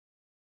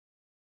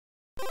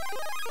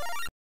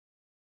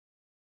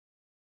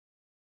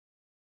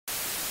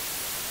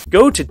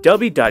Go to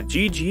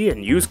w.gg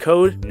and use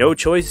code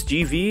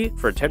NOCHOICEGV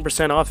for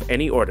 10% off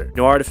any order.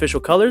 No artificial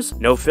colors,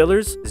 no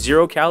fillers,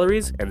 0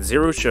 calories, and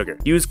 0 sugar.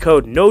 Use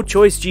code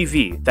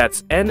NOCHOICEGV,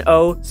 that's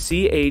NOCHOICEGV,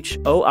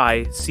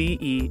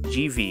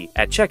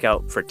 at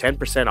checkout for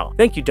 10% off.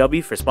 Thank you,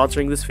 W, for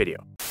sponsoring this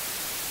video.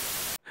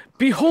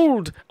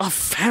 Behold, a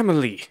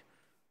family!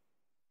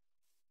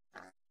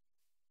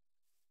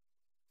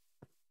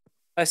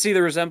 I see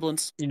the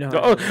resemblance. You know.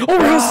 Oh,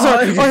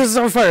 this is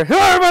on fire!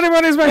 Hi, everybody,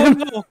 my name's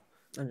Mayhem! Oh, no.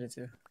 I'm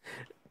Jitsu.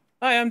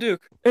 Hi, I'm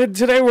Duke. And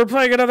today we're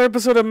playing another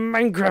episode of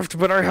Minecraft,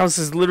 but our house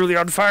is literally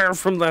on fire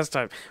from last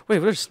time. Wait,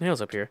 there's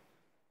snails up here.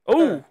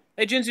 Oh!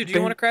 Hey, Jinzu, do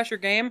you want to crash your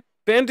game?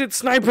 Bandit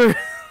sniper!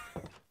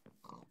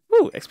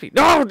 Ooh, XP.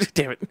 No!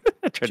 Damn it.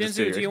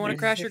 Jinzu, do you want to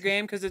crash your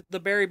game? Because the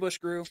berry bush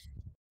grew.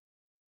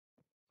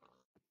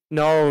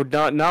 No,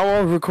 not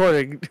while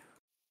recording.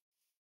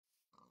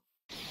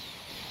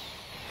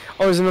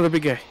 Oh, there's another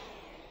big guy.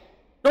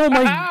 Oh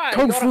my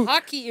kung fu! Your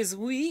hockey is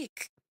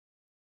weak.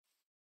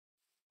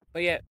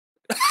 But yeah.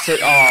 Oh,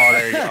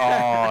 there you go.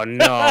 Oh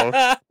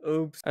no.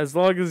 Oops. As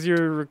long as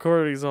your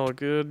recording's all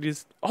good.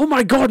 Oh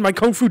my god, my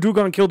kung fu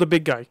Dugon killed a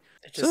big guy.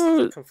 It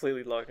just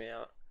completely logged me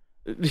out.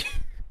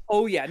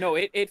 Oh yeah, no,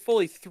 it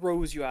fully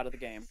throws you out of the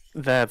game.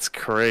 That's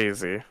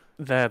crazy.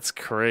 That's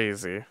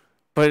crazy.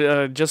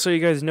 But just so you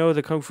guys know,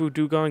 the kung fu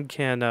Dugon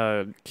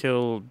can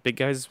kill big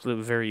guys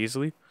very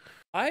easily.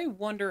 I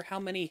wonder how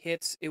many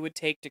hits it would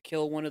take to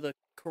kill one of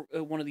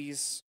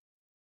these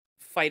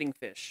fighting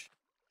fish.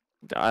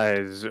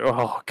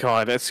 Oh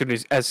god! As soon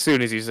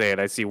as you say it,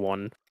 I see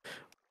one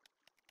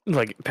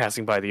like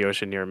passing by the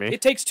ocean near me. It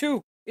takes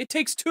two. It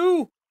takes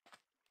two.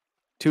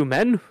 2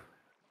 men?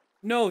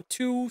 No,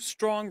 2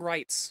 strong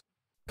rights.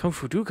 Kung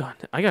Fu Dugon.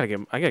 I gotta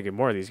get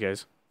more of these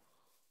guys.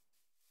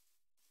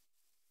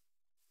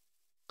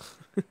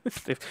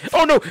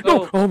 Oh no!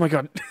 No! Oh my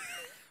god!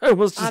 I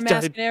almost just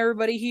died. Asking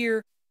everybody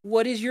here,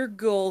 what is your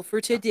goal for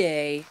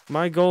today?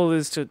 My goal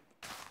is to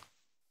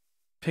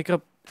pick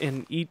up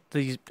and eat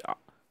these.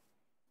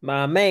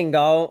 My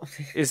mango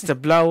is to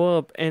blow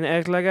up and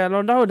act like I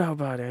don't know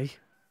nobody.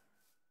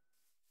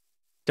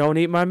 Don't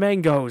eat my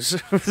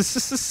mangoes.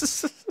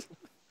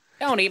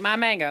 Don't eat my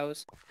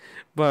mangoes.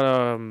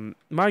 But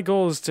my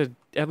goal is to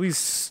at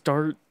least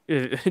start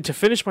to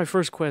finish my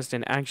first quest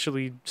and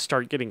actually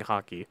start getting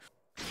hockey.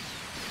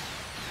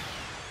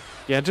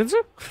 Yeah,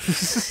 Jinzu?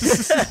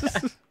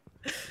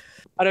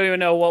 I don't even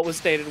know what was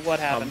stated. What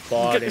happened? I'm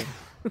farting.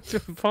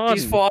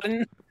 He's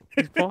farting.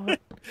 He's farting.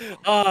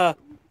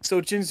 So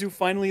Jinzu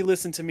finally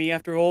listened to me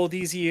after all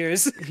these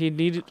years. He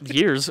needed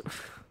years.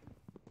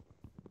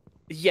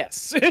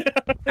 Yes.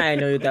 I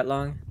know you that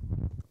long.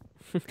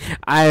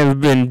 I've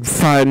been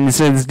fun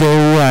since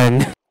day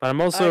one. But I'm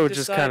also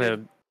just kind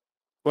of.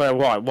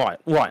 What?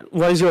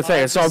 What is your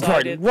thing? So I'm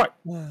farting. What?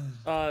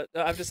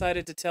 I've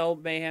decided to tell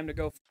Mayhem to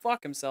go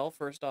fuck himself.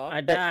 First off,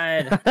 I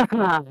died.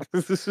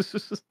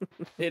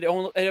 It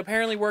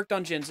apparently worked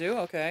on Jinzu.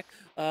 Okay.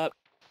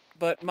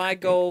 But my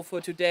goal for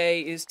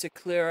today is to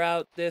clear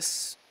out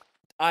this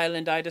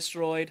island I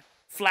destroyed,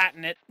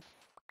 flatten it.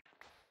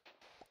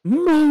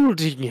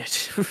 Molding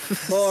it.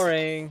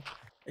 Boring.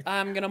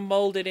 I'm gonna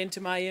mold it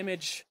into my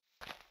image.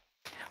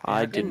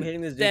 I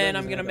didn't. Then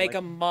I'm gonna make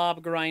a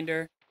mob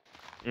grinder.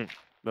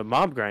 A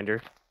mob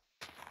grinder?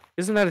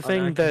 Isn't that a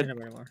thing that...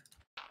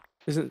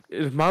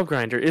 Mob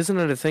grinder, isn't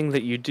it a thing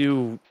that you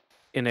do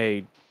in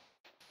a...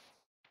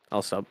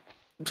 I'll stop.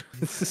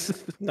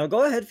 No,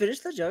 go ahead, finish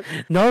the joke.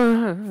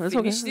 No, that's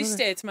okay. Finish the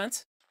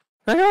statement.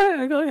 Go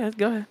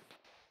ahead.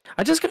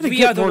 I just gotta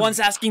We are the ones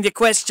asking the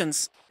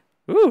questions.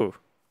 Ooh.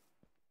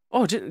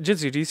 Oh,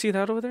 Jinzu, do you see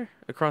that over there?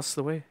 Across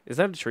the way? Is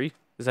that a tree?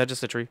 Is that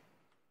just a tree?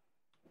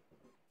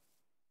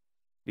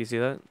 Do you see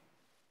that?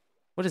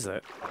 What is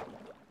that?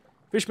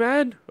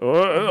 Fishman?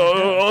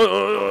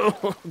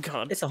 Oh,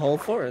 God. It's a whole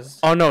forest.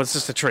 Oh, no, it's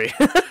just a tree.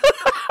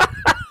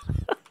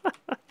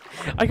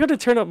 I gotta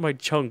turn up my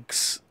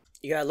chunks.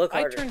 You gotta look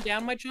harder. I turn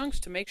down my chunks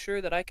to make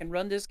sure that I can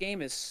run this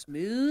game as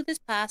smooth as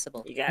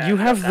possible. You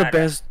have the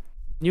best.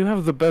 You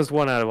have the best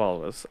one out of all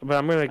of us. But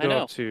I'm gonna go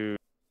up to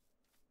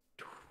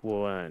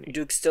 20.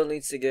 Duke still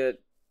needs to get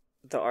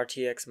the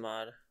RTX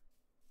mod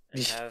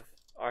and have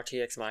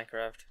RTX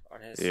Minecraft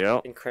on his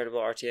incredible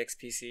RTX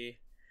PC.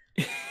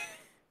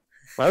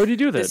 Why would you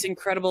do that? This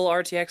incredible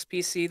RTX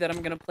PC that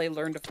I'm gonna play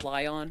Learn to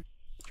Fly on.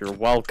 You're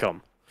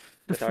welcome.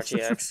 With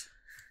RTX.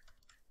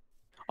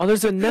 Oh,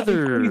 there's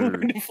another.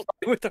 Learn to Fly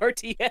with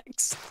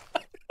RTX.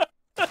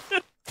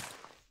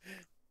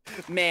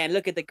 Man,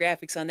 look at the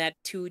graphics on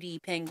that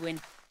 2D penguin.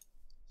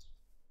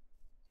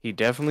 He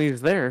definitely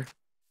is there.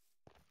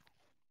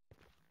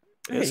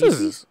 Hey, this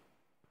is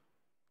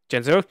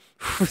Genzo.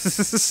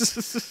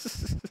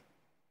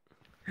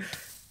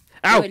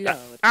 Ow!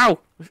 Ow!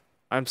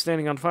 I'm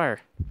standing on fire.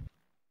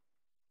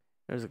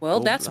 Well,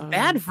 that's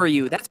bad for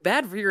you. That's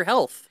bad for your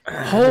health.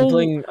 I've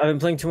been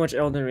playing too much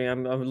Elden Ring.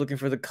 I'm looking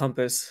for the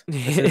compass.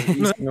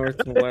 East, north,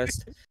 and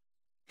west.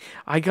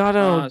 I got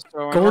a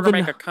so in golden. order to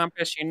make a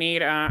compass, you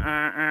need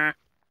I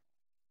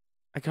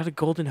got a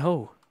golden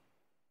hoe.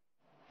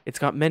 It's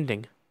got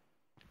mending.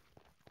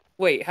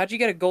 Wait, how'd you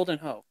get a golden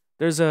hoe?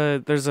 There's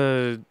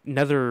a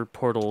nether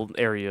portal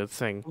area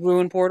thing.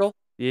 Ruin portal?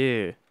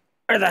 Yeah.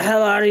 Where the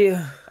hell are you?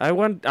 I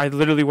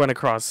literally went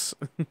across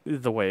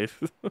the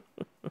wave. Well,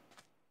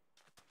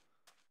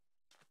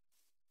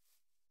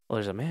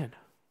 there's a man.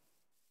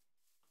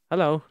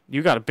 Hello.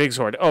 You got a big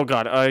sword. Oh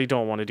god, I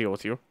don't want to deal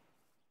with you.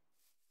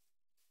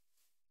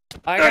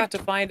 I got to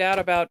find out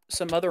about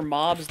some other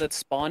mobs that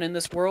spawn in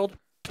this world.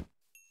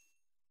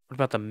 What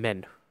about the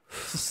men?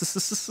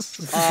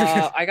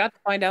 I got to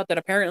find out that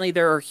apparently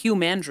there are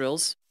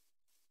humandrills.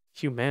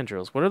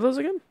 Humandrills. What are those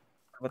again?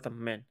 What the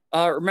men?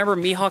 Remember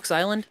Mihawk's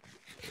Island?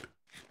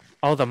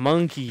 Oh, the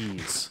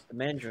monkeys. The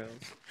mandrills.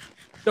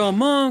 The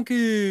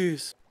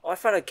monkeys! Oh, I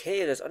found a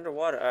cave that's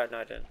underwater. No,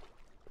 I didn't.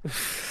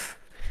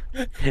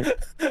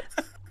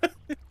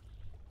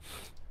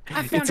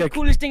 I found the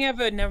coolest thing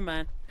ever. Never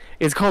mind.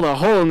 It's called a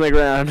hole in the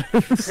ground.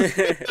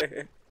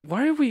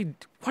 Why do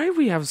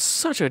we have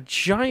such a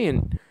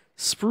giant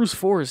spruce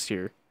forest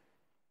here?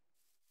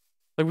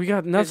 Like we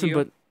got nothing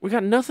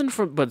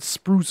but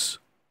spruce.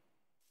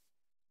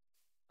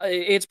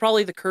 It's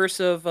probably the curse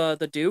of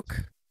the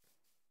Duke.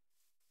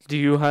 Do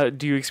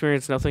you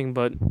experience nothing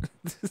but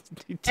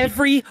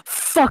every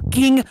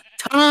fucking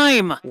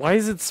time? Why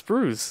is it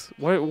spruce?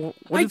 What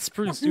did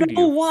spruce do to you? I don't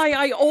know why.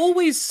 I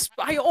always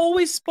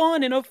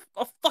spawn in a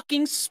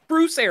fucking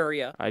spruce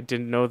area. I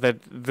didn't know that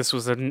this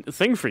was a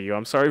thing for you.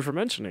 I'm sorry for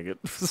mentioning it.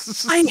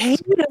 I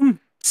hate them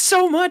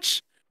so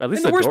much. At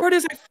least and the worst part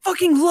is I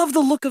fucking love the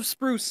look of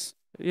spruce.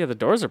 Yeah, the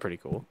doors are pretty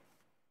cool.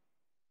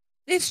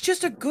 It's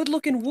just a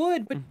good-looking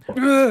wood, but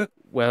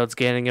well, it's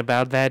getting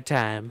about that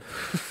time.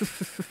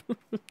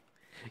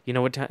 You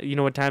know what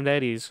time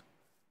that is?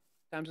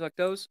 Times like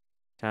those.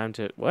 Time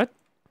to what?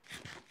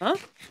 Huh?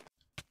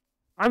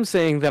 I'm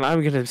saying that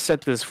I'm gonna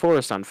set this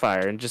forest on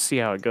fire and just see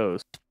how it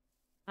goes.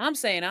 I'm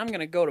saying I'm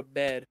gonna go to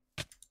bed.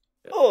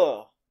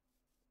 Oh.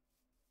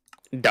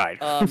 Died.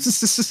 I think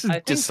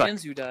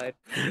Shinzu died.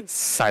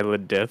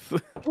 Silent death.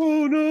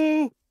 Oh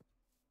no!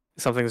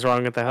 Something's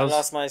wrong at the house. I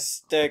lost my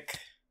stick.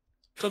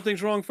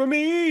 Something's wrong for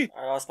me.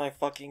 I lost my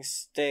fucking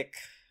stick.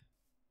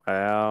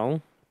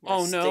 Well.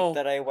 My stick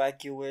that I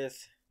whack you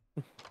with.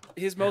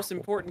 His most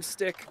important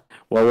stick.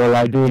 What will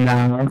I do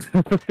now?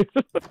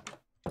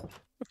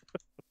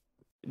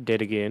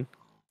 Dead again.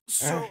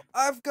 So,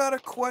 I've got a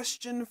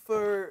question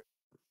for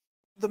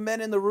the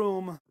men in the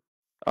room.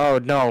 Oh,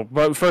 no.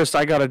 But first,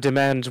 I gotta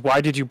demand, why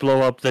did you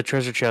blow up the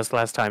treasure chest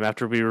last time?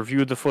 After we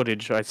reviewed the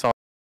footage, I saw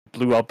you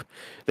blew up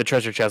the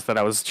treasure chest that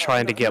I was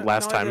trying to get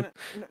last time.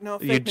 No,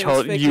 You fake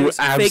news, fake you news.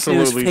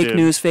 absolutely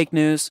did. Fake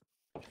news.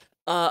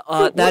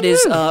 That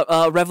is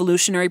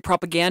revolutionary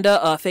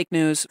propaganda. Fake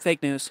news.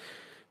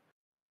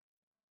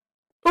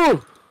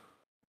 Ooh!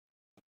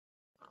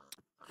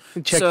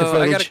 Check the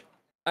footage.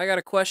 I got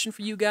a question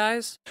for you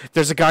guys.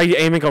 There's a guy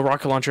aiming a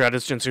rocket launcher at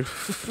his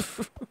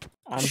Jinsu.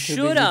 I'm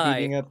Should I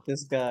beating up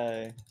this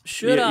guy?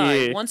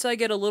 Once I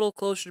get a little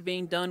closer to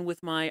being done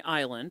with my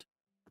island,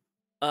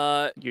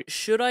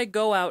 should I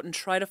go out and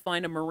try to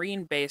find a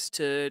marine base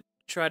to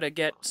try to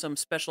get some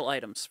special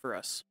items for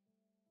us?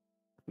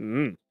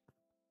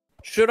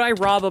 Should I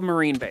rob a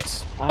marine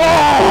base?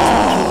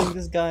 I'm killing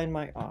this guy in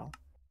my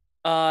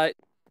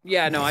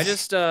yeah, no, I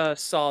just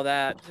saw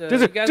that.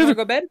 You guys want to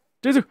go to bed?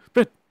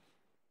 Bed.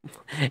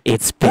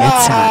 It's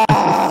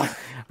bedtime.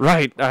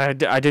 Right, I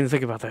didn't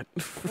think about that.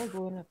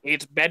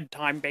 It's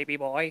bedtime, baby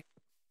boy.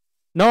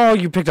 No,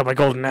 you picked up my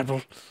golden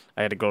apple.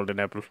 I had a golden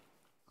apple.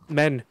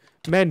 Men.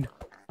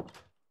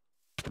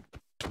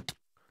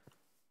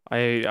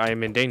 I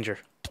am in danger.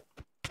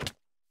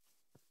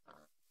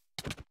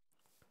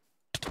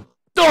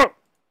 Oh!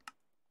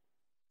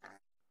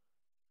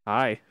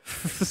 Hi.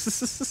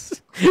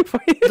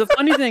 The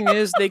funny thing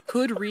is, they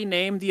could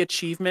rename the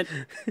achievement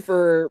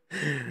for...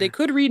 They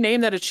could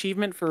rename that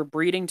achievement for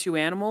breeding two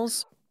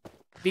animals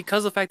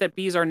because of the fact that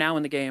bees are now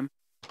in the game.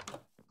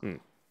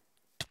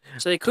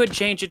 So they could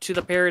change it to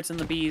the parrots and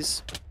the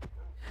bees.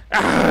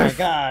 Oh my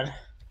god.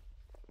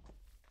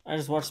 I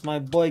just watched my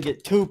boy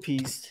get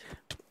two-pieced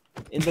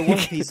in the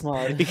one-piece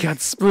mod. He got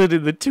split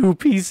into two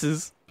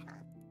pieces.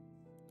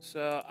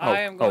 So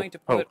I am going to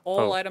put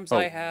all items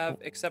I have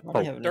except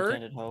for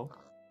dirt,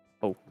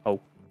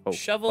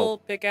 shovel,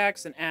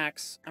 pickaxe, and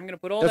axe. I'm going to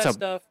put all that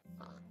stuff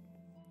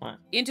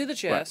into the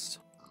chest.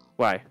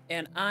 Why?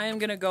 And I am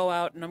going to go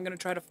out and I'm going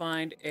to try to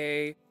find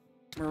a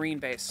marine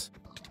base.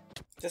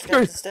 This guy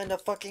doesn't stand a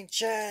fucking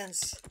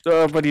chance.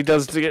 But he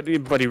does.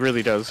 But he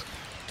really does.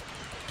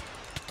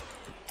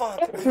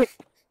 Fuck.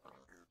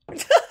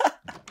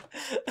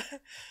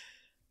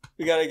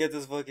 We gotta get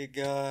this fucking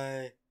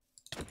guy.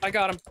 I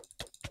got him.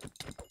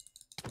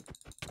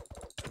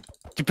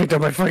 You picked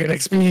up my fucking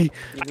XP.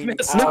 You mean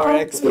our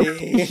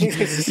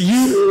XP?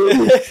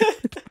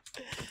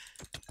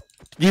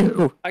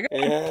 You. I got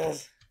him.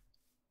 Yes.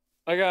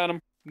 I got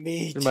him.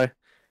 Meat.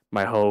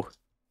 My hoe.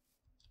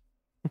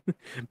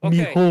 Okay.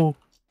 Me hoe.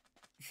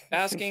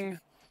 Asking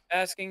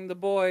the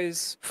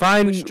boys.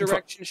 Fine. Which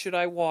direction should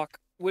I walk?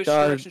 Which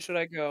direction should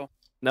I go?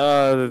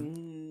 No.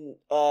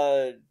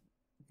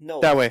 No.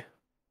 That way.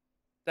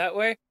 That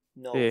way?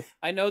 No. Yeah.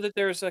 I know that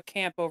there's a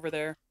camp over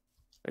there.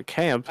 A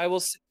camp? I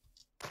will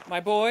my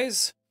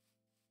boys,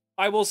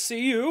 I will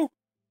see you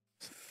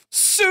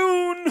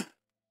soon!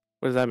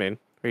 What does that mean?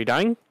 Are you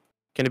dying?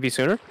 Can it be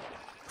sooner?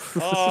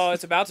 Oh,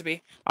 it's about to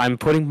be. I'm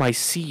putting my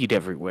seed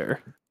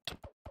everywhere.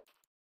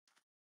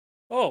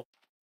 Oh.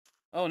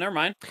 Oh, never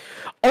mind.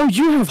 Oh,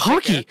 you have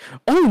hockey!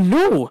 Oh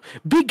no!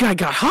 Big guy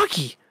got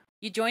hockey!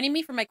 You joining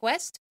me for my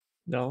quest?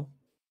 No.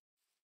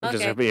 I'm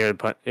Okay.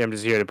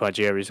 just here to punch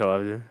you every so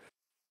often.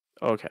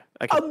 Okay.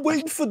 I'm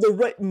waiting for the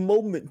right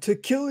moment to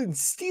kill and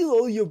steal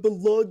all your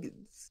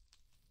belongings.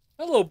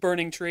 Hello,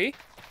 burning tree.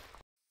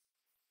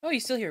 Oh, you're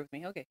still here with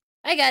me. Okay.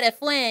 I got a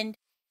friend.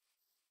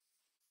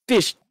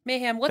 Fish!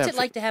 Mayhem, what's it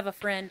like to have a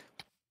friend?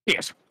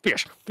 Fish!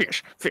 Fish!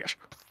 Fish! Fish!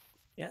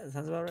 Yeah, that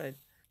sounds about right.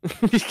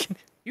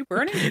 You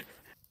burning?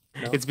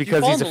 No. It's You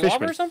because fall he's in a the lava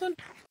fishman. or something?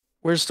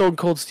 Where's Stone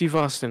Cold Steve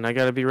Austin? I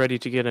gotta be ready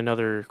to get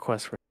another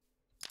quest for him.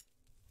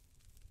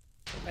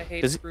 I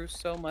hate Does it- Spruce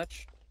so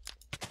much.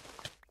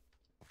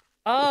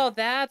 Oh,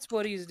 that's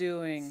what he's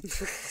doing.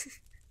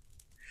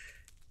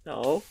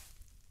 No.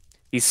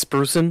 He's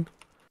sprucing.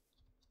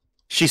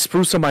 She's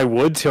sprucing my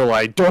wood till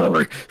I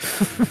die.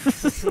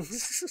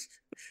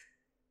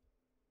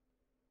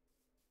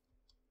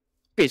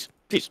 Fish!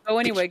 Fish! Oh,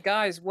 anyway,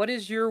 guys, what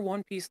is your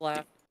One Piece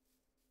laugh?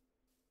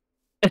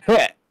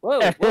 Whoa,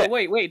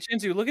 wait,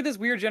 Shinzu, look at this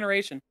weird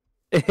generation.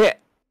 Look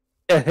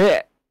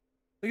at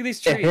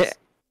these trees.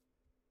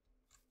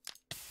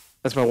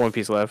 That's my One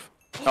Piece laugh.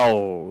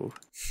 Oh.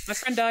 My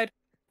friend died.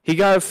 He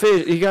got a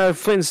fish. He got a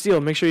flint and steel.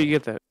 Make sure you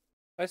get that.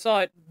 I saw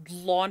it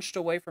launched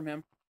away from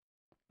him.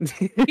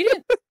 He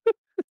didn't.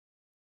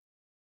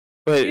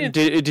 But Yeah.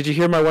 did you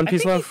hear my One I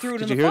Piece think he laugh? threw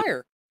it in Did the you hear?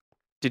 fire.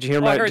 Did you hear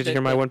Oh, I my? heard Did you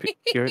hear my One Piece?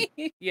 You heard?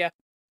 Yeah.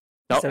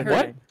 No, I heard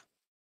what? it.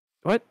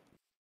 What?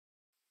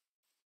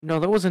 No,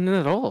 that wasn't it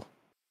at all.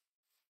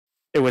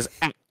 It was.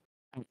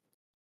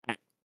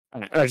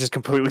 I just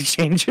completely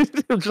changed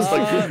it. I'm just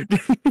like,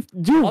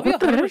 dude, I'll be what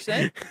the heck? 100%. Is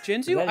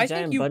Jinzu, that a I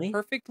giant think bunny?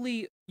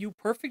 you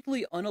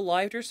perfectly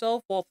unalived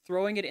yourself while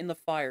throwing it in the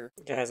fire.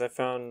 Guys, I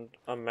found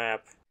a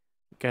map.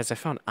 Guys, I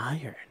found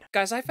iron.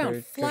 Guys, I found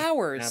Very good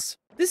flowers.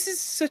 This is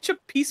such a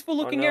peaceful Oh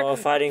looking no, area. a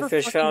fighting for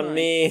fish fucking found mine.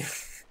 me.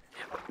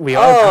 We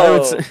are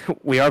pirates.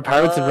 We are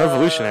pirates and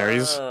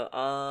revolutionaries.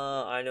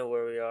 I know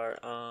where we are.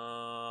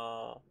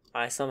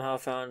 I somehow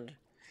found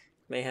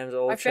Mayhem's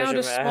old I found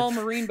treasure a map. small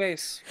marine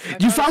base.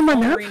 You found my a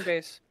small map? marine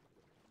base.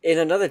 In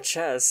another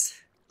chest.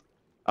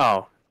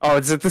 Oh,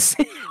 is it the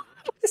same?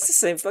 It's the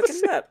same fucking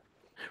map.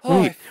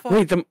 Oh, Wait,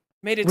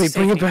 made it. wait,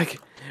 bring it safety. back.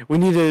 We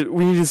need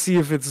to see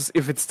if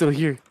it's still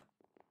here.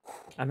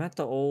 I'm at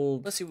the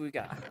old. Let's see what we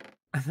got.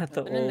 I'm at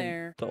the Nothing in old.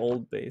 there. The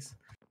old base.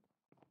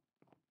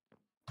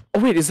 Oh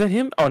wait, is that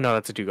him? Oh no,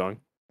 that's a dugong.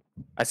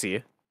 I see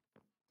you.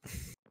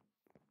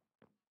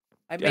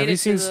 I Have made you it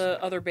seen to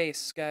the other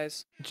base,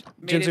 guys.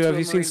 Made Jinzu, it to have a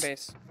you seen marine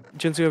base.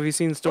 Jinzu, have you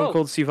seen Stone Whoa.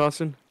 Cold Steve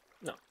Austin?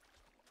 No.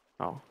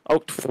 Oh.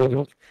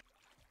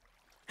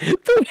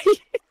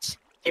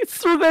 You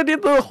threw that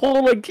in the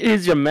hole like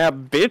here's your map,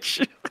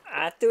 bitch.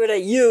 I threw it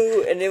at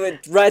you, and it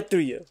went right through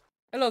you.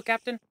 Hello,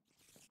 Captain.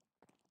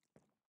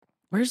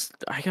 Where's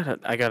I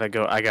gotta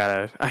go.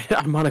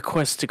 I'm on a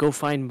quest to go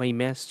find my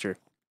master.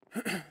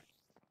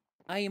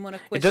 I am on a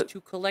quest does- to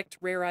collect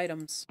rare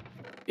items.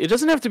 It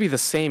doesn't have to be the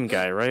same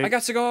guy, right? I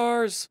got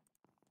cigars.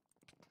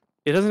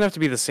 It doesn't have to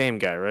be the same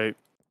guy, right?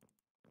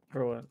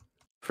 For what?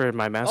 For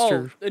my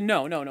master. Oh,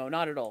 no,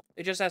 not at all.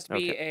 It just has to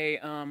be a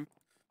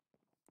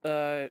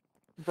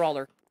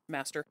brawler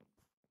master.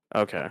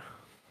 Okay.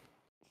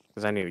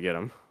 Because I need to get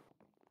him.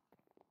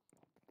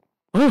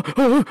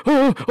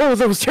 Oh,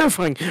 that was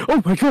terrifying!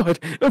 Oh my god!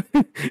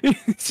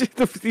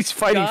 These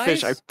fighting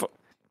fish,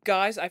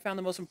 Guys, I found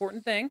the most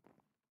important thing.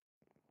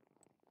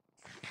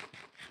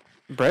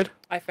 Bread?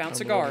 I found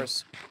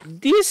cigars.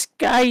 This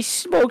guy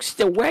smokes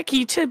the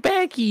wacky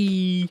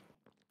tobacco!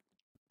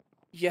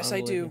 Yes, I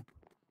do. Unbelievable.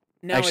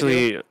 Now I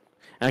do.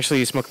 Actually,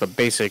 you smoke the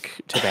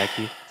basic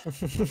tobacco.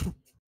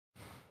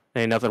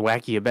 Ain't nothing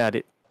wacky about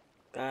it.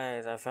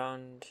 Guys, I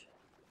found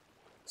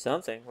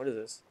something. What is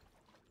this?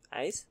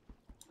 Ice?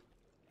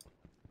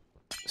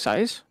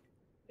 Size?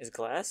 Is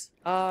glass?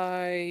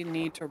 I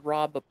need to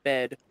rob a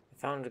bed. I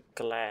found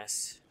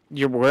glass.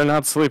 We're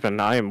not sleeping.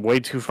 I am way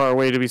too far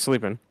away to be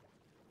sleeping.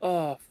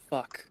 Oh,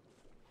 fuck.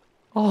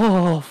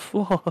 Oh,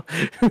 fuck.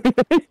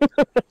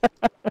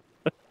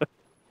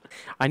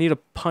 I need to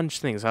punch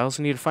things. I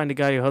also need to find a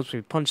guy who helps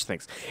me punch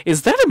things.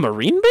 Is that a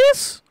marine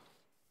base?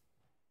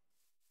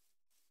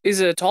 Is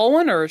it a tall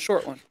one or a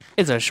short one?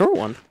 It's a short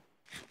one.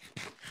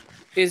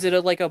 Is it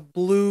like a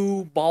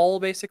blue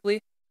ball,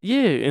 basically?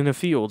 Yeah, in a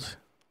field.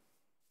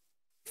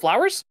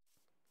 Flowers?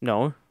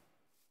 No.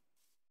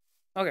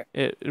 Okay.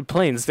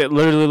 Plains. It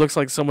literally looks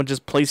like someone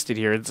just placed it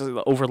here. It's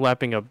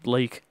overlapping a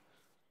lake.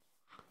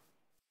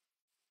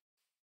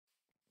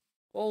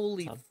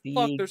 Holy A fuck,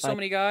 big there's so fight-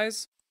 many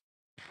guys.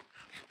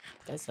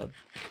 That's a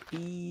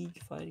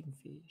big fighting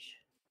fish.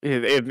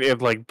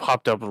 It like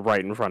popped up right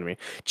in front of me.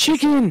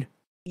 Chicken!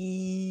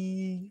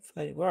 Big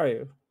fighting. Where are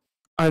you?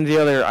 On the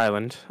other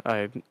island,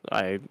 I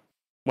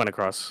went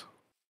across.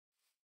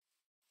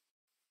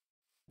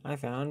 I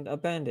found a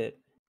bandit.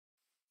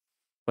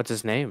 What's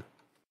his name?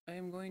 I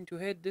am going to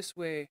head this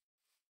way.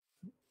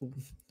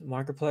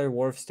 Markiplier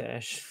Wharf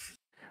Stash.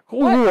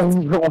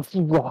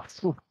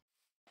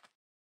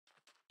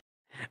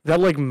 That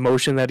like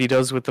motion that he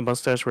does with the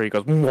mustache where he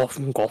goes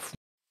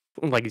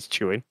like he's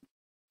chewing.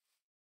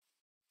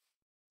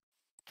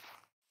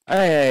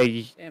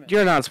 Hey,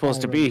 you're not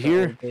supposed to be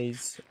here.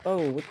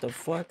 Oh, what the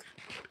fuck?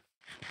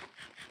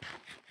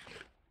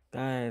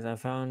 Guys, I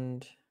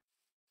found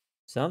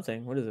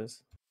something. What is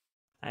this?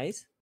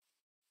 Ice?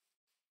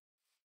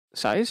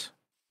 Size?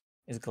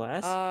 Is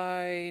glass?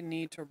 I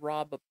need to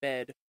rob a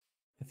bed.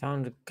 I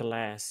found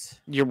glass.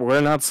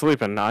 We're not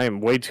sleeping. I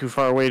am way too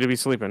far away to be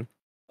sleeping.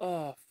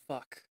 Oh,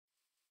 fuck.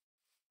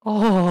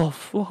 Oh,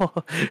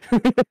 fuck.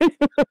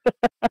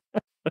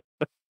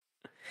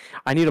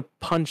 I need to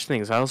punch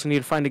things. I also need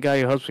to find a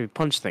guy who helps me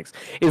punch things.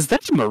 Is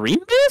that a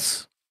marine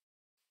base?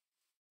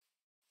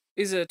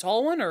 Is it a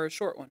tall one or a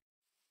short one?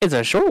 It's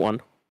a short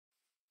one.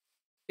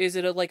 Is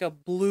it like a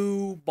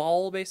blue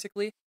ball,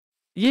 basically?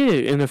 Yeah,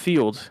 in a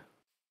field.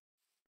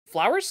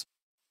 Flowers?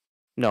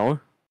 No.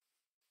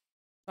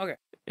 Okay.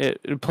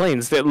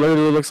 Plains. That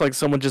literally looks like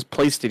someone just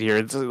placed it here.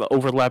 It's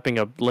overlapping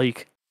a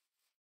lake.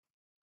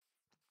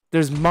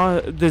 There's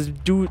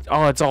dude.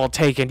 Oh, it's all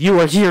taken. You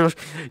are here.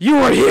 You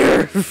are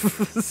here.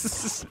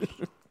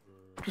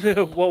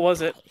 What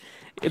was it?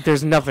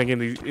 There's nothing in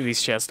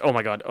these chests. Oh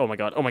my god. Oh my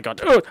god. Oh my god.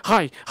 Oh,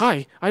 hi.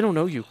 I don't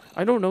know you.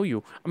 I don't know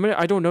you.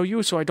 I don't know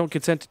you, so I don't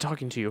consent to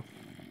talking to you.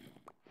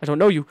 I don't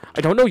know you.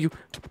 I don't know you.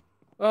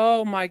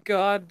 Oh my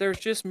god. There's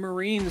just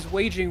Marines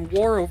waging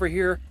war over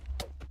here.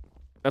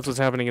 That's what's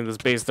happening in this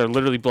base. They're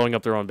literally blowing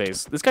up their own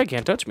base. This guy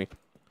can't touch me.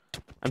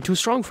 I'm too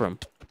strong for him.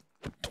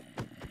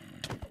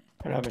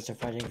 Hello, Mr.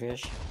 Fighting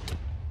Fish.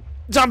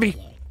 Zombie!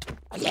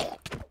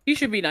 He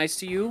should be nice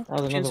to you, Oh,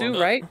 there's another Shinzu,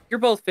 one. right? You're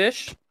both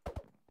fish.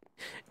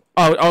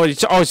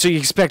 So you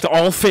expect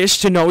all fish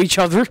to know each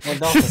other? Well,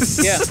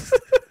 dolphin. Yeah.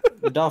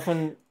 The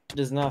dolphin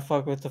does not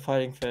fuck with the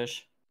fighting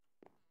fish.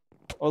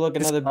 Oh, look,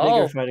 another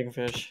bigger fighting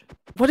fish.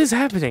 What is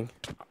happening?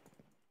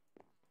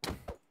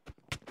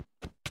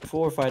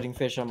 4 fighting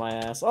fish on my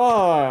ass.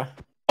 Oh!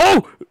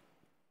 Oh!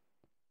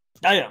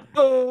 Damn!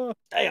 Uh,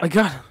 Damn! I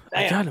got him.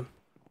 I got him.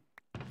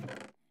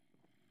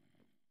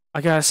 I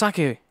got a sake.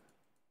 And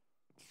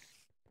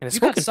a you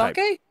got smoking pipe.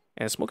 sake?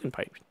 And a smoking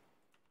pipe.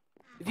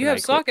 If you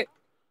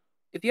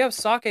have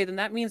sake, then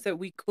that means that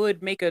we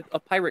could make a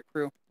pirate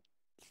crew.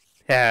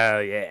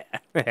 Hell yeah.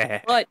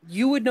 But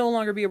you would no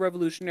longer be a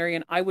revolutionary,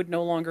 and I would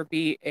no longer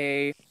be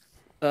a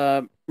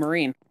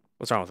marine.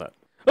 What's wrong with that?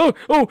 Oh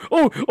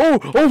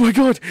my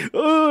god!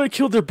 I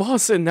killed their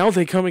boss, and now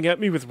they're coming at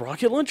me with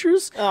rocket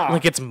launchers? Ah.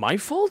 Like it's my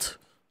fault?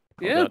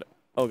 Yeah.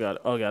 Oh god.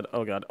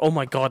 Oh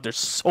my god, there's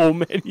so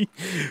many.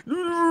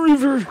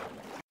 River.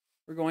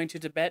 We're going to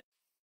Tibet.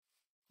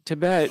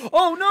 Tibet.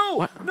 Oh no!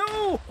 What?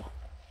 No!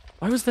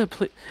 Why was that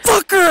place?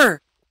 Fucker!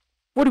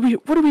 What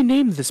do we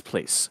name this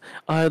place?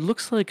 It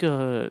looks like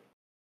a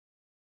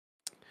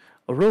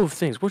row of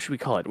things. What should we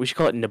call it? We should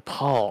call it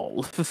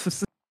Nepal.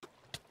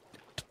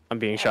 I'm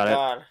being shot at.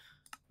 God.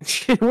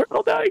 We're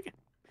all dying.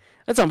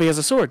 That zombie has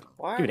a sword.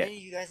 Why Give are me any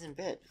of you guys in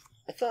bed?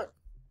 I thought...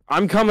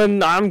 I'm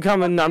coming. I'm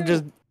coming.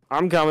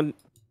 I'm coming.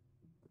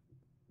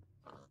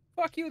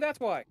 Fuck you, that's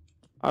why.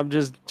 Oh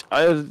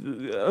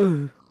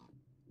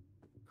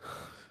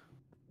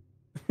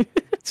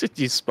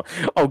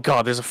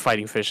god, there's a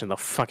fighting fish in the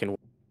fucking...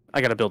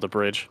 I gotta build a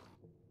bridge.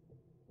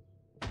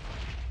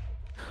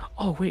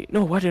 Oh wait,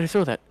 no, why did I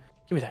throw that?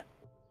 Give me that.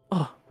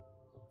 Oh.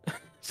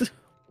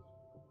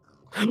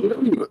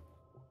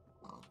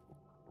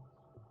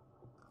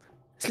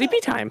 Sleepy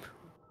time.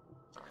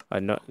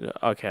 No,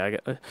 okay, I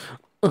got...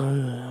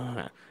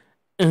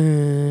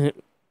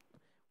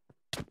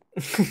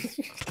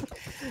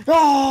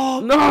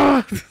 Oh!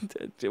 No!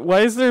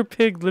 Why is there a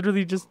pig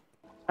literally just...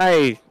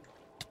 Hey.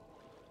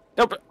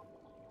 Nope.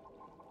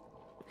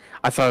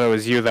 I thought it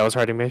was you that was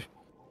hurting me.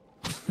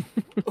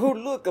 Oh,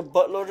 look, a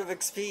buttload of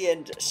XP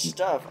and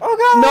stuff. Oh,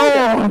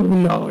 God!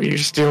 No, you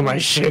steal my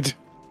shit.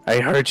 I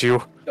hurt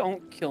you.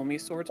 Don't kill me,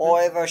 swordsman.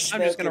 I'm I'm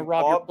just gonna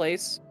rob your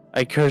place.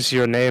 I curse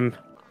your name.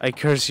 I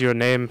curse your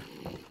name.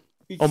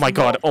 Oh my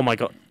god, oh my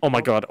god, oh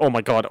my god, oh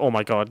my god, oh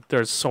my god.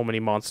 There's so many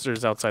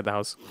monsters outside the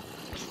house.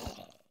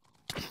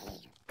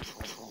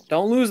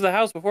 Don't lose the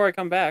house before I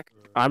come back.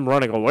 I'm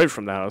running away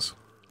from the house.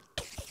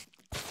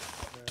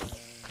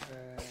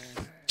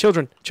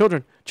 Children,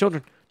 children,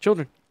 children,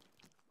 children.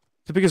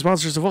 The biggest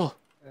monsters of all.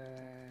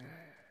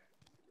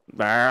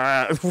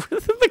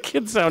 The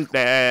kids sound...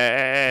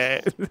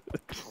 Hey,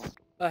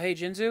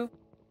 Jinzu?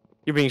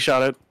 You're being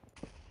shot at.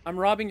 I'm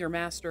robbing your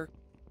master.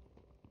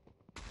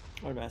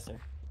 What master?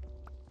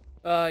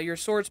 Your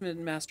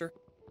swordsman master.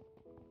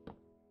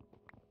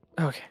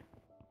 Okay.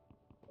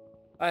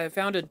 I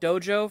found a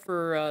dojo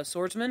for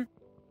swordsmen,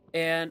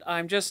 and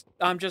I'm just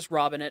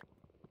robbing it.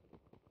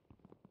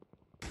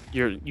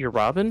 You're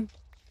robbing?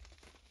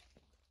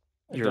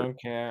 I don't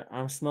care.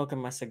 I'm smoking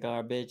my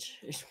cigar, bitch.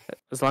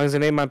 As long as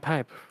it ain't my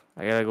pipe.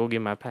 I gotta go get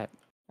my pipe.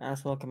 I'm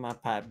smoking my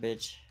pipe,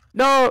 bitch.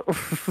 No!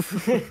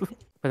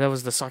 But that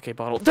was the sake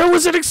bottle. There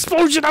was an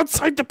explosion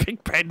outside the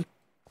pig pen!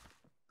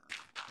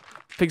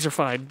 Pigs are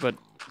fine, but...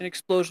 An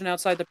explosion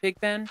outside the pig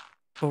pen?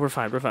 But we're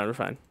fine, we're fine, we're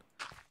fine.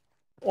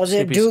 Was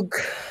it Duke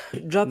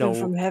dropping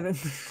from heaven?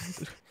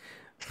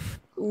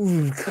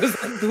 Was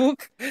that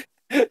Duke?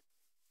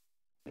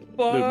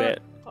 What?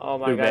 Oh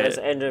my god, it's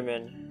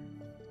Enderman.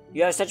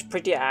 You have such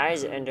pretty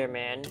eyes,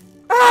 Enderman.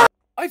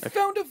 I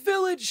found a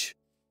village!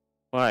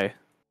 Why?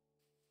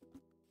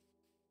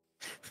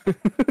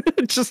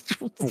 Just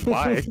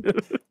why?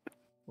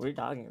 What are you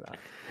talking about?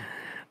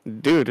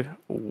 Dude,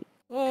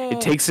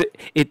 it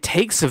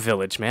takes a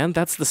village, man.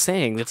 That's the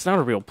saying. It's not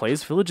a real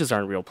place. Villages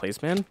aren't a real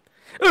place, man.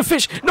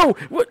 Fish! No!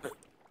 What?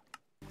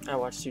 I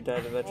watched you die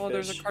to that fish.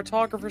 There's a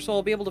cartographer, so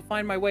I'll be able to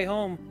find my way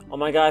home. Oh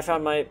my god, I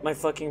found my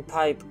fucking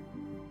pipe.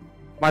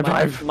 My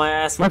pipe. My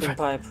ass fucking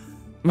pipe.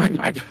 My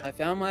pipe. I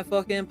found my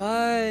fucking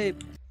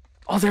pipe.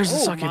 Oh, there's a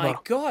sake bottle. Oh my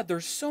god,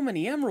 there's so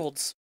many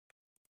emeralds.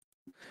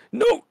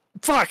 No!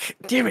 Fuck!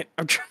 Damn it!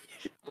 I'm trying.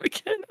 I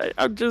can't.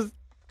 I'm just.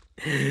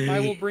 I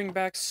will bring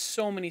back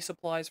so many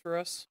supplies for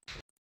us.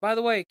 By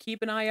the way,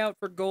 keep an eye out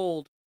for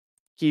gold.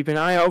 Keep an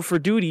eye out for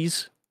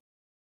duties.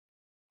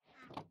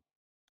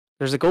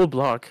 There's a gold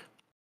block.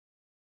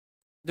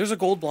 There's a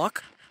gold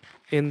block?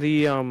 In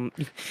the,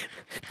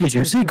 Did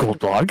you see gold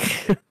block?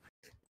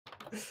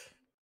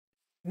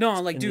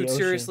 No, like, dude,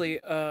 seriously,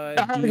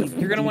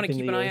 you're gonna want to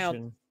keep an eye out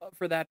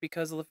for that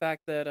because of the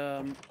fact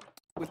that,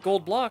 with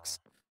gold blocks,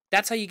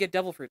 that's how you get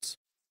devil fruits.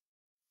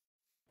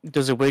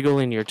 Does it wiggle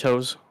in your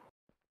toes?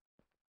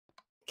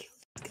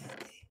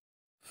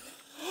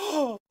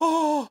 Oh!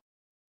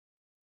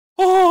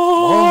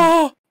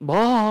 Oh!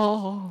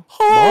 Ball!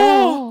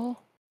 Oh!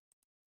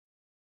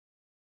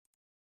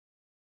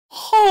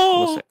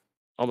 Oh!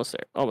 Almost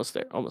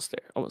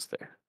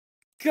there.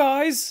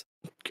 Guys,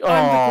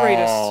 I'm the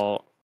greatest.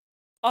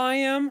 I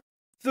am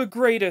the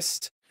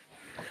greatest.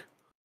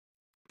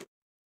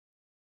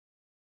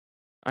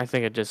 I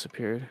think it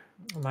disappeared.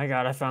 Oh my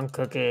god, I found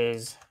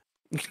cookies.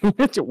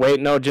 Wait,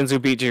 no,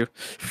 Jinzu beat you.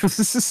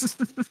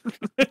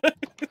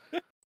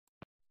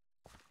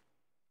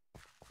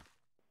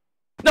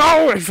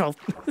 No, I fell.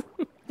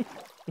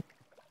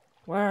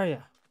 Where are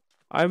you?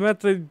 I'm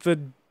at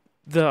the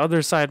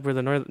other side where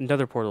the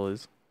nether portal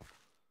is.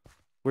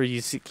 Where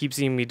you keep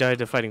seeing me die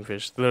to fighting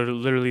fish. They're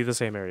literally the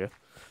same area.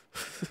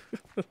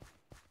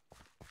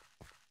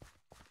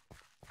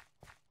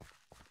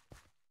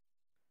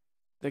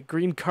 The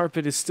green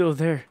carpet is still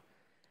there.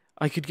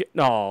 I could get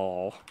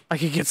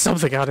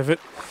something out of it.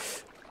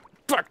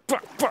 Bark.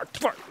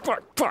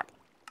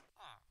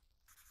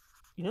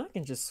 You know I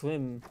can just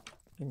swim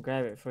and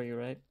grab it for you,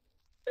 right?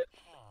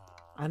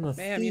 I'm a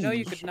fish. You know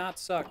you could not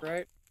suck,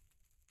 right?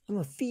 I'm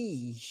a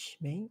fish,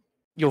 man.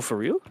 Yo, for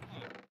real?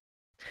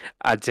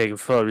 I'll take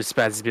full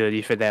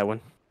responsibility for that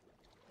one.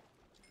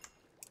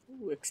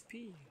 Ooh,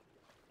 XP.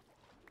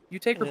 You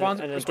take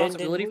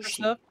responsibility for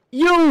stuff?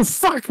 You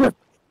fuck!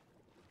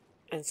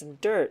 And some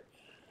dirt.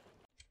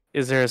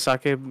 Is there a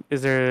sake?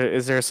 Is there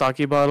a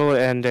sake bottle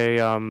and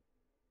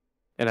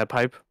a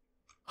pipe?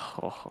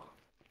 Oh.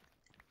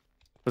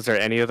 Was there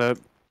any of that?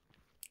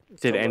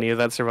 Did any of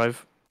that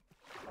survive?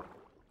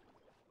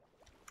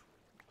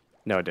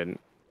 No, it didn't.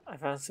 I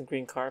found some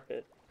green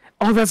carpet.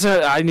 Oh,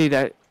 I need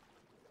that.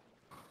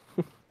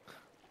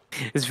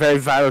 It's very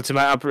vital to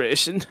my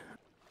operation.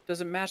 Does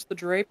it match the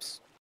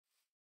drapes?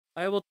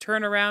 I will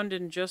turn around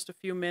in just a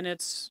few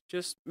minutes,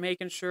 just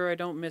making sure I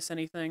don't miss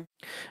anything.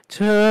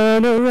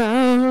 Turn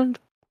around.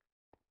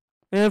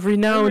 Every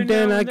now and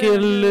then I get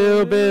a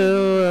little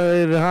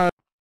bit hot.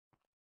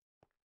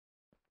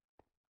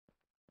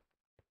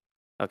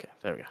 Okay,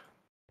 there we go.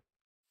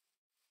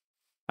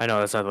 I know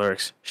that's not the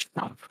lyrics. Shut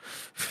up.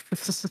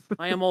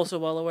 I am also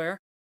well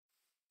aware.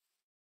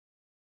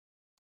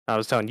 I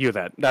was telling you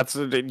that.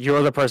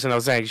 You're the person I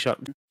was saying shut.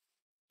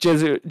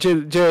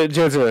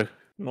 Jizu.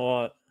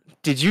 What?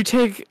 Did you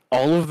take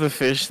all of the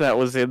fish that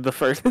was in the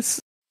furnace?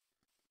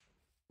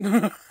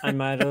 I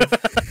might have.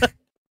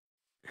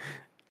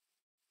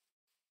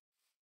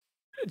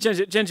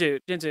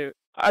 Jinju.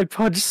 I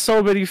punched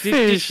so many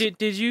fish.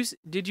 Did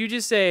you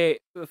just say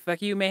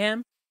 "fuck you,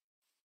 mayhem"?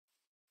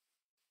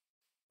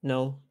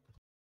 No.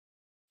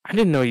 I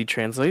didn't know he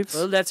translates.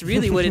 Well, that's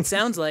really what it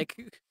sounds like.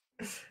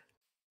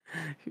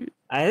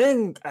 I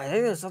think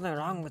there's something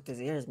wrong with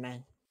his ears,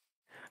 man.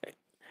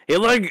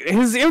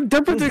 His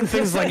interpreting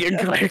things like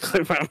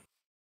incorrectly, man.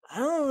 I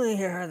don't really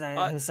hear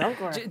that himself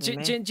correctly,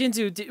 man.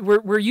 Jinzu,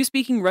 were you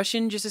speaking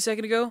Russian just a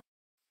second ago?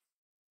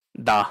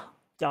 Da.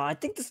 Yo, I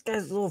think this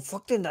guy's a little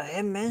fucked in the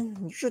head, man.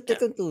 You should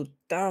take him to a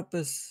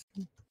therapist.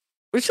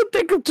 We should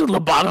take him to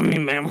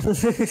lobotomy, man.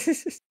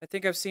 I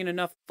think I've seen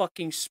enough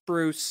fucking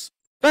spruce.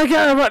 No.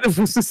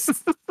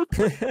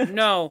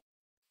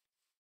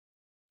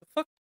 The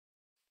fuck?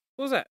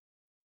 What was that?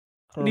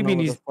 What do you mean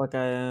the fuck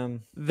I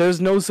am?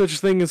 There's no such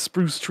thing as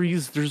spruce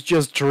trees. There's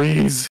just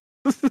trees.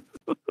 Is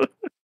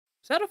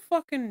that a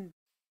fucking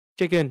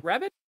chicken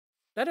rabbit?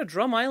 Is that a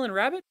Drum Island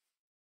rabbit?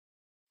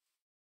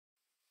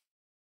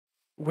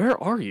 Where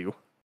are you?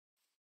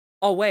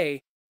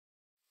 Away.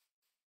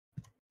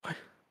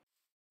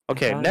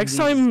 Okay, next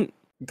time...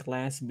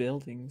 Glass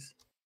buildings.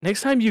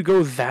 Next time you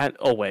go that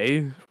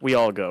away, we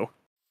all go.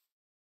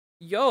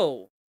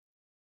 Yo,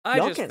 I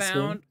Y'all just can't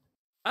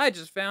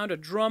found a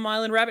Drum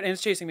Island rabbit and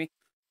it's chasing me.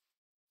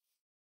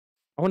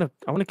 I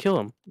wanna kill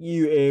him.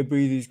 You air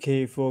breathers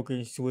can't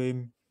fucking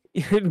swim.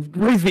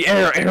 Breathe the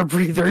air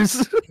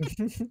breathers.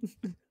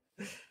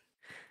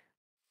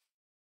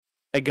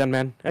 Hey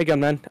gunman, hey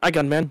gunman, hey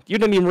gunman. You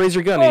didn't even raise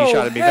your gun and you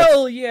shot at me.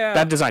 Hell yeah!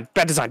 Bad design,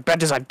 bad design, bad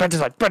design, bad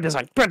design, bad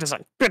design, bad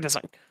design, bad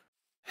design.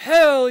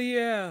 Hell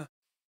yeah!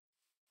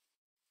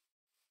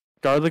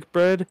 Garlic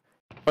bread?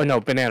 Oh no,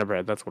 banana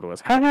bread, that's what it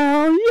was.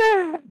 Hell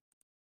yeah!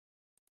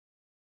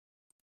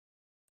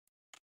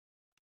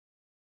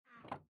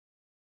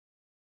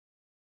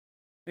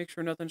 Make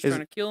sure nothing's trying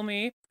to kill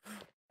me.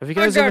 Have you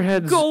guys ever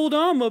had gold?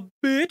 I'm a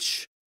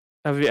bitch.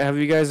 Have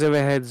you guys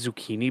ever had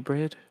zucchini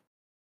bread?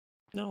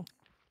 No.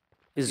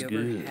 It's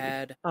good.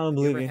 I don't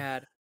believe you.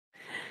 Have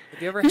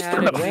you ever had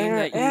a dream Where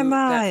that you am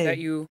I? that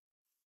you?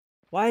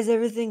 Why is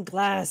everything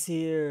glass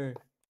here?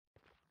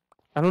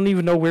 I don't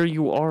even know where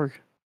you are.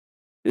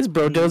 This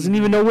bro doesn't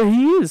even know where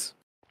he is.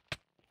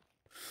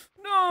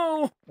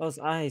 No! Those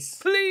ice.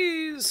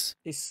 Please!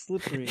 It's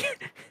slippery.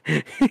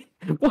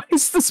 Why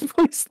is this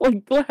place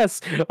like glass?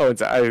 Oh,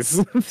 it's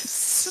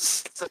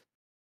ice.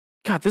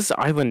 God, this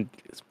island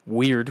is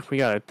weird. We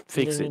gotta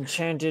fix it. An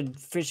enchanted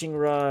fishing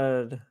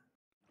rod.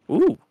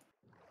 Ooh.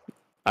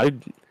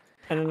 And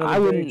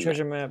another buried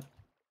treasure map.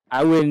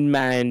 I wouldn't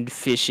mind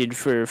fishing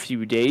for a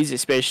few days,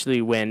 especially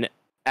when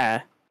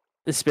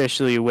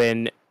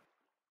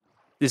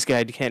this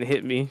guy can't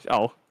hit me.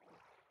 Oh.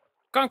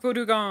 Gong fu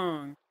du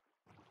gong.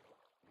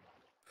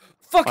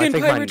 Fucking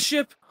pirate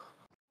ship!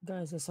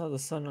 Guys, I saw the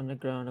sun on the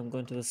ground. I'm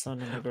going to the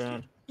sun on the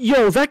ground.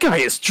 Yo, that guy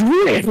is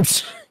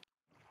stripped!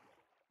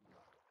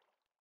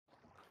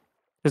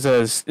 There's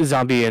a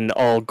zombie in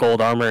all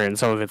gold armor and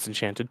some of it's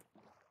enchanted.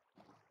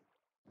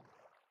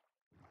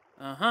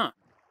 Uh-huh.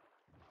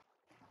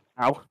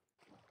 Ow.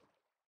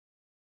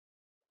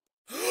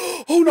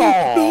 Oh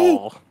no!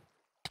 No!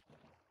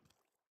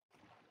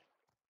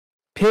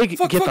 Pig,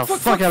 get the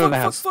fuck out of the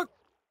house.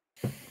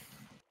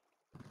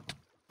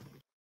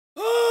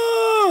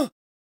 Ah!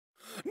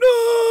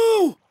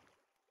 No!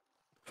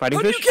 Fighting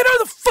How fish? do you get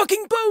out of the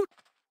fucking boat?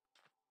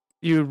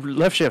 You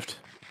left shift.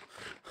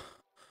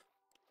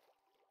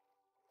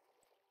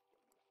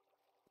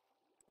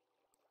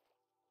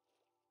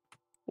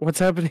 What's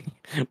happening?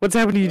 What's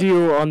happening to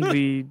you on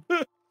the...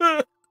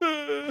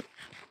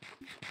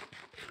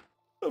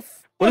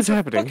 What is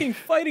happening? Fucking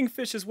fighting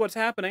fish is what's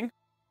happening.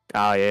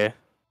 Oh, yeah.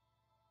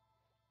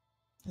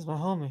 That's my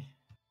homie.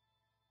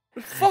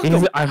 Fuck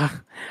him. I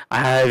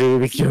had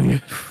to kill you.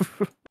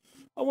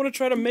 I want to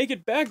try to make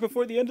it back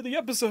before the end of the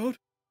episode.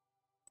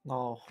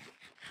 No.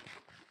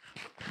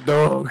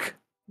 Dog.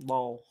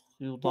 No.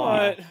 You'll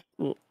die.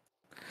 What?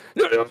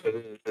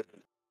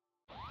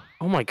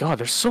 Oh my god,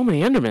 there's so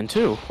many Endermen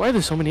too. Why are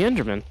there so many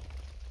Endermen?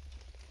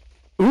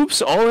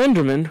 Oops, all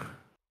Endermen.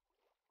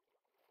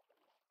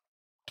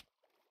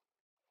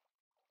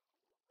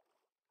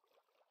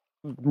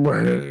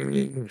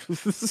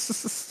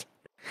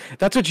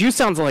 That's what you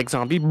sound like,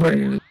 zombie.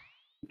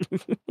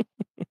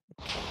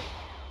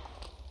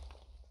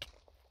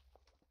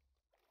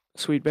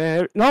 Sweet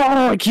berry. No,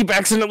 I keep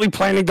accidentally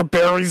planting the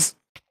berries.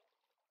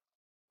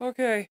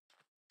 Okay.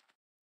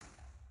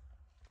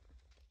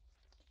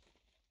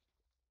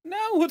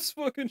 Now what's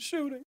fucking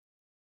shooting?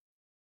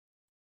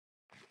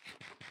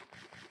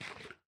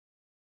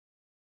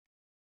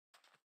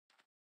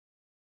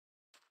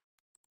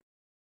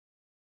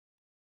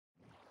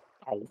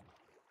 Oh.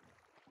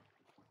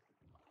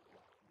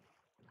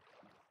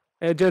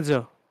 Hey,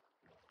 Denzel.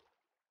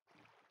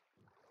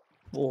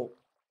 What?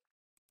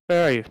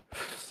 Where are you?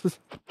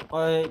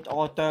 I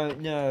don't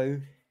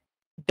know.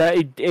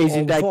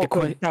 Isn't that the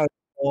question?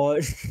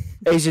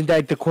 Isn't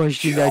that the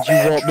question that you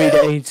want me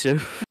to answer?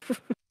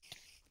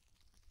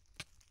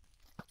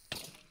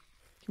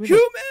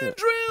 Human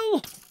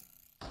drill!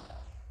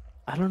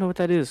 I don't know what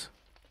that is.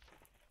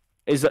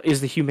 Is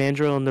the human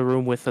drill in the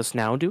room with us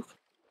now, Duke?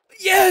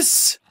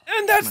 Yes!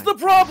 And that's the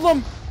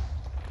problem!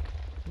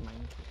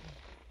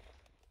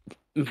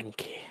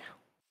 Monkey.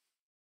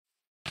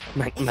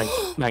 Monkey.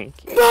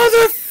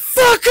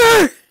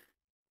 Motherfucker!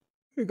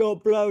 We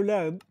got blown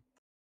up.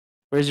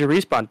 Where's your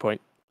respawn point?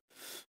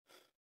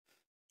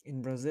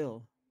 In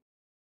Brazil.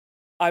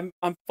 I'm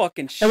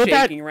fucking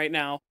shaking right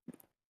now.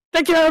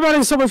 Thank you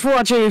everybody so much for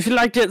watching. If you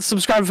liked it,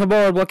 subscribe for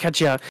more. We'll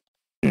catch you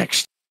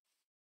next.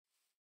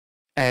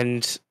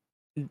 And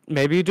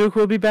maybe Duke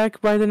will be back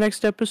by the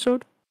next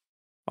episode.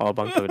 Oh,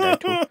 Bunko died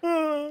too.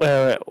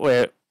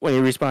 Where when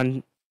you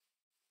respawn,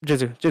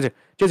 Jinzu.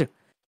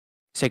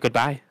 Say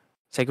goodbye.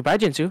 Say goodbye,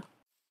 Jinzu.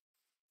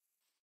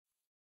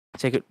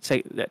 Say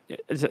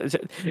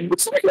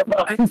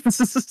goodbye.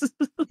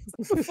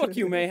 Fuck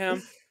you,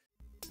 Mayhem.